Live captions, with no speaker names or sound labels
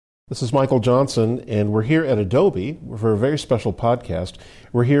This is Michael Johnson, and we're here at Adobe for a very special podcast.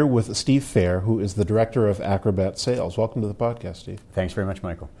 We're here with Steve Fehr, who is the Director of Acrobat Sales. Welcome to the podcast, Steve. Thanks very much,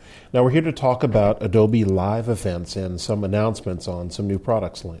 Michael. Now, we're here to talk about Adobe live events and some announcements on some new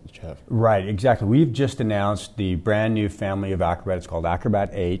products that you have. Right, exactly. We've just announced the brand new family of Acrobat. It's called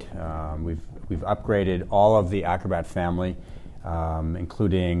Acrobat 8. We've upgraded all of the Acrobat family,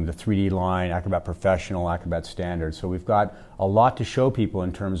 including the 3D line, Acrobat Professional, Acrobat Standard. So we've got a lot to show people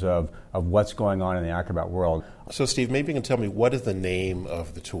in terms of what's going on in the Acrobat world. So Steve, maybe you can tell me, what is the name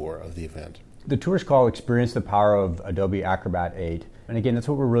of the tour, of the event? The tour is called Experience the Power of Adobe Acrobat 8. And again, that's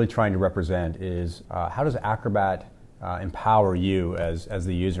what we're really trying to represent is how does Acrobat empower you as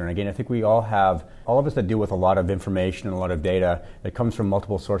the user. And again, I think we all of us that deal with a lot of information and a lot of data that comes from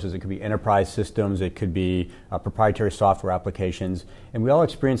multiple sources. It could be enterprise systems, it could be proprietary software applications, and we all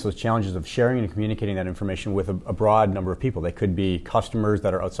experience those challenges of sharing and communicating that information with a broad number of people. They could be customers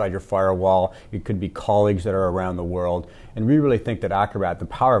that are outside your firewall, it could be colleagues that are around the world, and we really think that Acrobat, the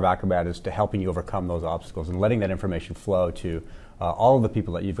power of Acrobat is to helping you overcome those obstacles and letting that information flow to all of the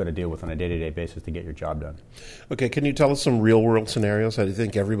people that you've got to deal with on a day-to-day basis to get your job done. Okay, can you tell us some real-world scenarios? I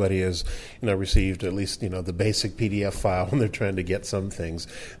think everybody has, received at least, the basic PDF file when they're trying to get some things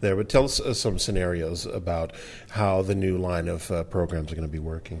there. But tell us some scenarios about how the new line of programs are going to be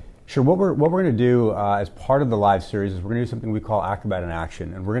working. Sure. What we're going to do as part of the live series is we're going to do something we call Acrobat in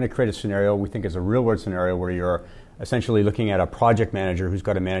Action, and we're going to create a scenario we think is a real-world scenario where you're essentially looking at a project manager who's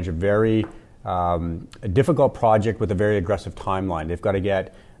got to manage a difficult project with a very aggressive timeline. They've got to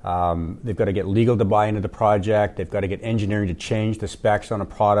get legal to buy into the project. They've got to get engineering to change the specs on a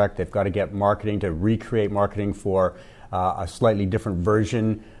product. They've got to get marketing to recreate marketing for a slightly different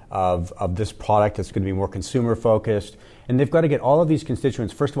version of this product that's going to be more consumer focused. And they've got to get all of these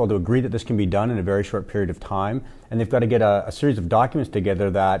constituents, first of all, to agree that this can be done in a very short period of time. And they've got to get a series of documents together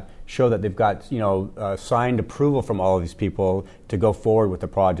that show that they've got signed approval from all of these people to go forward with the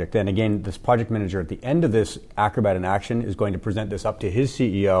project. And again, this project manager at the end of this Acrobat in Action is going to present this up to his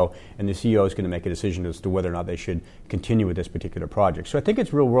CEO, and the CEO is going to make a decision as to whether or not they should continue with this particular project. So I think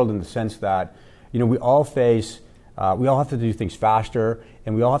it's real world in the sense that we all have to do things faster,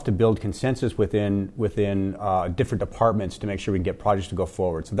 and we all have to build consensus within different departments to make sure we can get projects to go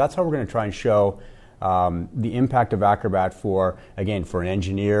forward. So that's how we're going to try and show the impact of Acrobat for an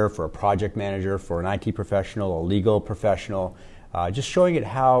engineer, for a project manager, for an IT professional, a legal professional, just showing it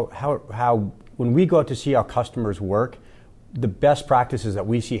how when we go out to see how customers work, the best practices that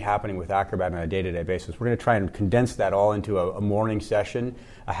we see happening with Acrobat on a day-to-day basis. We're going to try and condense that all into a morning session,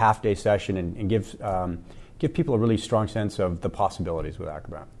 a half-day session, and give people a really strong sense of the possibilities with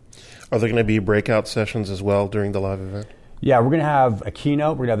Acrobat. Are there going to be breakout sessions as well during the live event? Yeah, we're going to have a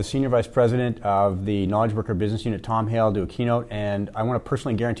keynote. We're going to have the Senior Vice President of the Knowledge Worker Business Unit, Tom Hale, do a keynote. And I want to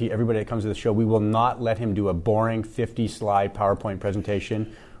personally guarantee everybody that comes to the show, we will not let him do a boring 50-slide PowerPoint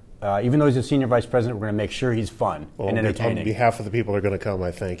presentation. Even though he's a Senior Vice President, we're going to make sure he's fun and entertaining. On behalf of the people who are going to come,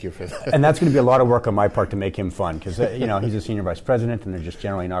 I thank you for that. And that's going to be a lot of work on my part to make him fun because he's a Senior Vice President and they're just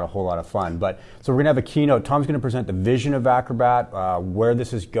generally not a whole lot of fun. So we're going to have a keynote. Tom's going to present the vision of Acrobat, where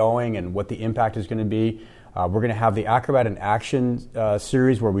this is going and what the impact is going to be. We're going to have the Acrobat in Action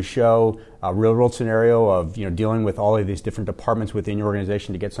series where we show a real-world scenario of dealing with all of these different departments within your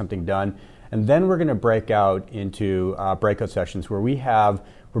organization to get something done. And then we're going to break out into breakout sessions where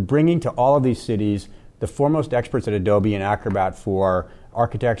we're bringing to all of these cities the foremost experts at Adobe and Acrobat for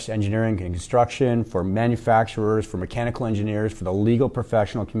architects, engineering, and construction, for manufacturers, for mechanical engineers, for the legal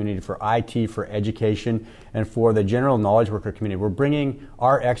professional community, for IT, for education, and for the general knowledge worker community. We're bringing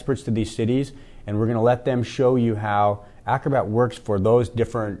our experts to these cities, and we're going to let them show you how Acrobat works for those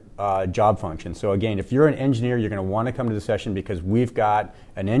different job functions. So again, if you're an engineer, you're going to want to come to the session because we've got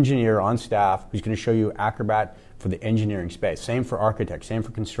an engineer on staff who's going to show you Acrobat for the engineering space. Same for architects, same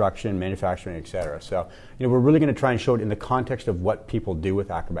for construction, manufacturing, et cetera. So we're really going to try and show it in the context of what people do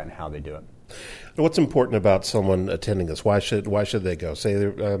with Acrobat and how they do it. What's important about someone attending this? Why should they go? Say,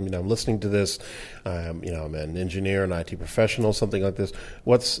 I'm listening to this. I'm an engineer, an IT professional, something like this.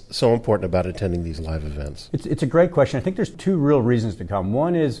 What's so important about attending these live events? It's a great question. I think there's two real reasons to come.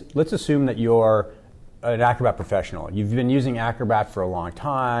 One is, let's assume that you're an Acrobat professional. You've been using Acrobat for a long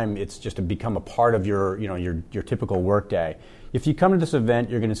time. It's just become a part of your typical workday. If you come to this event,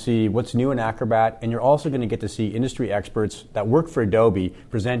 you're going to see what's new in Acrobat, and you're also going to get to see industry experts that work for Adobe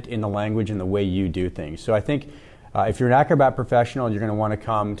present in the language and the way you do things. So I think if you're an Acrobat professional, you're going to want to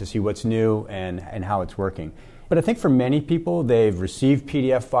come to see what's new and how it's working. But I think for many people, they've received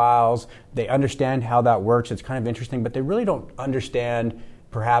PDF files, they understand how that works, it's kind of interesting, but they really don't understand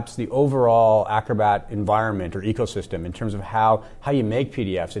perhaps the overall Acrobat environment or ecosystem in terms of how you make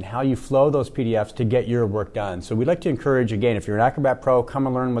PDFs and how you flow those PDFs to get your work done. So we'd like to encourage, again, if you're an Acrobat Pro, come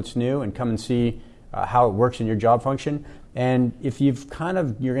and learn what's new and come and see how it works in your job function. And if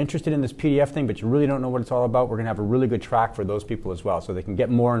you're interested in this PDF thing, but you really don't know what it's all about, we're going to have a really good track for those people as well, so they can get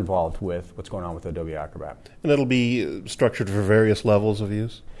more involved with what's going on with Adobe Acrobat. And it'll be structured for various levels of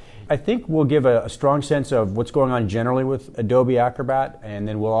use? I think we'll give a strong sense of what's going on generally with Adobe Acrobat, and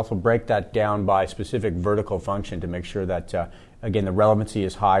then we'll also break that down by specific vertical function to make sure that, again, the relevancy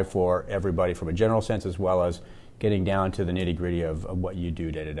is high for everybody from a general sense as well as getting down to the nitty-gritty of what you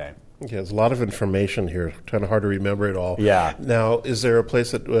do day to day. Okay, there's a lot of information here, kind of hard to remember it all. Yeah. Now, is there a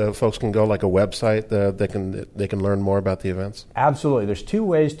place that folks can go, like a website, that they can learn more about the events? Absolutely. There's two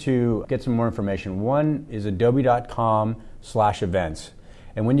ways to get some more information. One is adobe.com/events.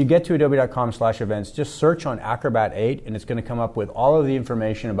 And when you get to adobe.com/events, just search on Acrobat 8, and it's going to come up with all of the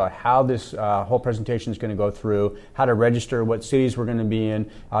information about how this whole presentation is going to go through, how to register, what cities we're going to be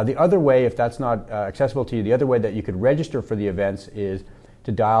in. The other way, if that's not accessible to you, the other way that you could register for the events is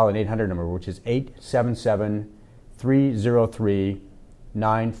to dial an 800 number, which is 877-303-9422.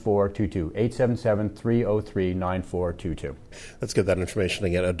 877-303-9422. Let's get that information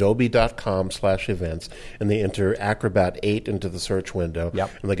again. Adobe.com/events, and they enter Acrobat 8 into the search window,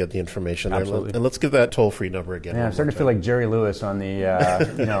 Yep. and they get the information Absolutely. there. And let's give that toll-free number again. Yeah, I'm starting to feel like Jerry Lewis on the a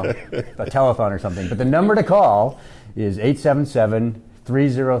telethon or something. But the number to call is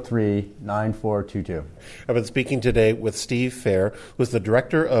 877-303-9422. I've been speaking today with Steve Fehr, who's the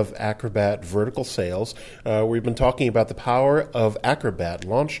Director of Acrobat Vertical Sales. We've been talking about the Power of Acrobat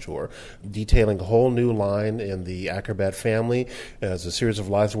launch tour, detailing a whole new line in the Acrobat family as a series of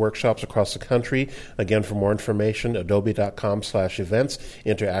live workshops across the country. Again, for more information, adobe.com/events,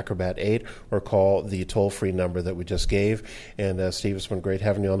 enter Acrobat 8, or call the toll-free number that we just gave. And Steve, it's been great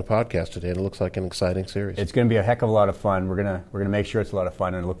having you on the podcast today, and it looks like an exciting series. It's going to be a heck of a lot of fun. We're gonna make sure it's a lot of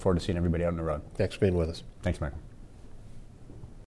fun, and I look forward to seeing everybody out on the road. Thanks for being with us. Thanks, Michael.